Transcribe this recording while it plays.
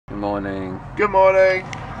morning. Good morning.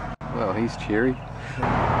 Well, he's cheery.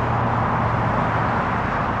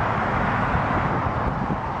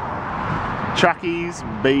 Truckies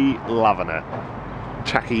be loving it.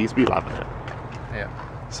 Truckies be loving it. Yeah.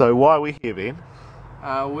 So why are we here, Ben?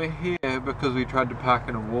 We're here because we tried to park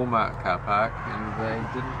in a Walmart car park and they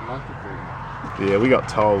didn't like it very much. Yeah, we got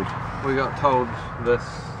told. We got told this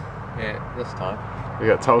time. We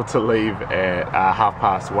got told to leave at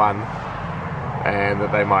 1:30 and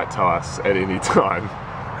that they might tow us at any time.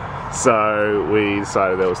 So we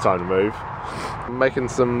decided that it was time to move. I'm making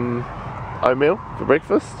some oatmeal for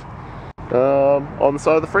breakfast on the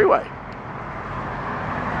side of the freeway.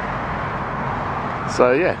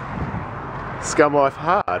 So yeah, scum life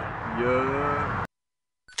hard. Yeah.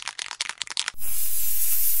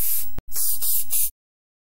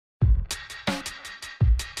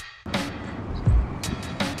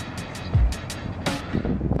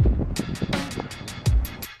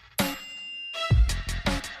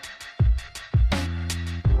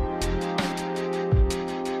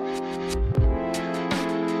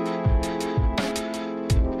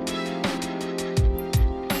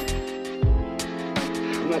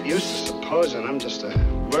 I'm not used to supposing. I'm just a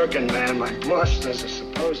working man. My boss does a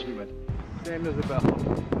supposing, but Sam is about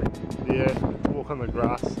Yeah, walk on the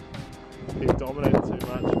grass. Get dominated too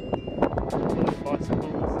much.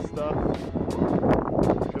 Bicycles and stuff.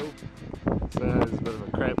 Cool. So there's a bit of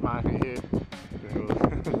a crab market here.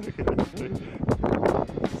 Look at this dude.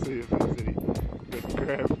 See if there's any good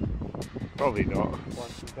crab. Probably not.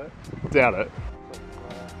 Doubt it.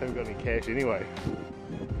 Haven't got any cash anyway.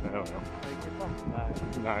 Oh well.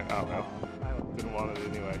 No, oh well. Didn't want it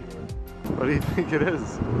anyway. What do you think it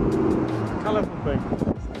is? colourful thing.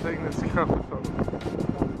 It's the thing that's colourful.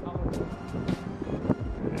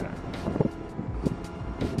 Yeah.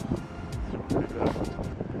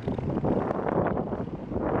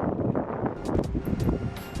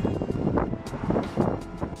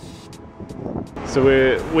 So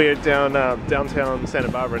we're down downtown Santa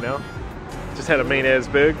Barbara now. Just had a mean ass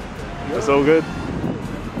burg. It's all good.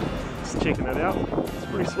 Just checking it out. It's a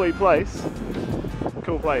pretty sweet place.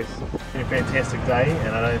 Cool place. Been a fantastic day,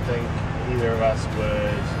 and I don't think either of us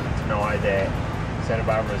would deny that Santa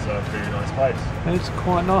Barbara is a very nice place. It's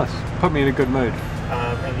quite nice. Put me in a good mood.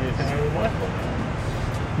 And you think you would like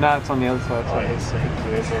one? No, it's on the other side. Oh, yes, so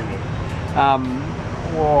that's all good.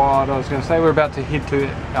 What I was going to say, we're about to head to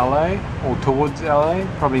LA, or towards LA.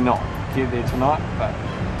 Probably not get there tonight, but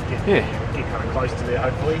Get kind of close to there,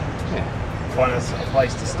 hopefully. yeah. Find us a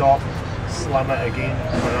place to stop, slum it again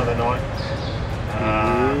for another night.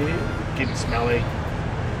 Getting smelly,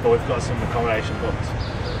 but we've got some accommodation booked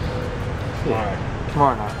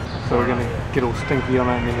Tomorrow night. So we're going to get all stinky on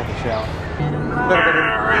it and then have a shower.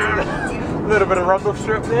 A little bit of rumble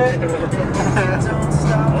strip there.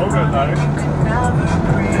 All good though.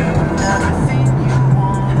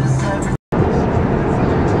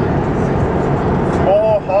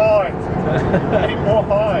 More hide. Need more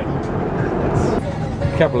hide.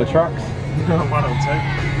 Couple of trucks. One or two.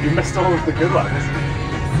 You missed all of the good ones.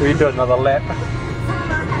 We do another lap.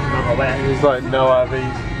 Another lap. There's like no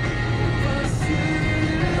RVs.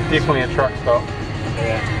 Definitely a truck stop.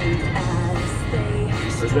 Yeah.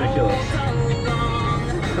 Ridiculous.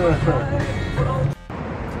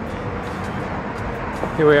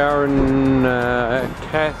 Here we are in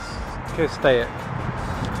Castaic.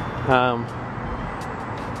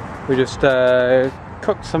 We just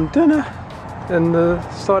cooked some dinner in the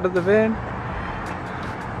side of the van.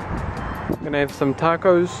 Gonna have some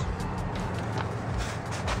tacos.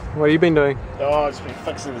 What have you been doing? Oh, I've just been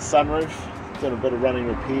fixing the sunroof. Done a bit of running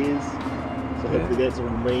repairs. So hopefully that's all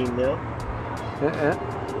mean now. Yeah.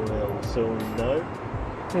 We'll soon know.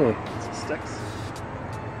 Yeah. Some sticks.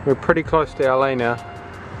 We're pretty close to LA now.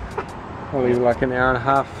 Probably like an hour and a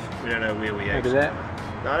half. We don't know where we Maybe actually that.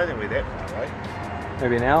 No, I don't think we're that far away.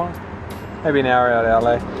 Maybe an hour? Maybe an hour out of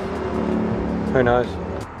LA. Who knows?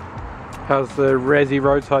 How's the Razzy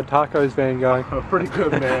roadside tacos van going? Oh, pretty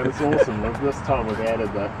good, man. It's awesome. This time we've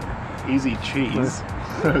added the easy cheese,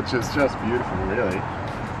 which is just beautiful, really.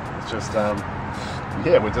 It's just,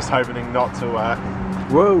 yeah, we're just hoping not to,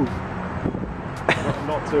 Whoa!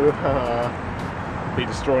 not to be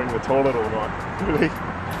destroying the toilet all night. Really.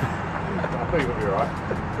 I think it'll be alright.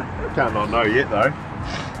 Can't not know yet though.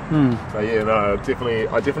 But yeah, no,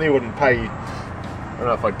 I definitely wouldn't pay. I don't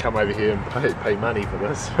know if I'd come over here and pay money for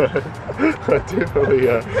this.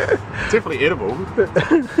 Definitely edible.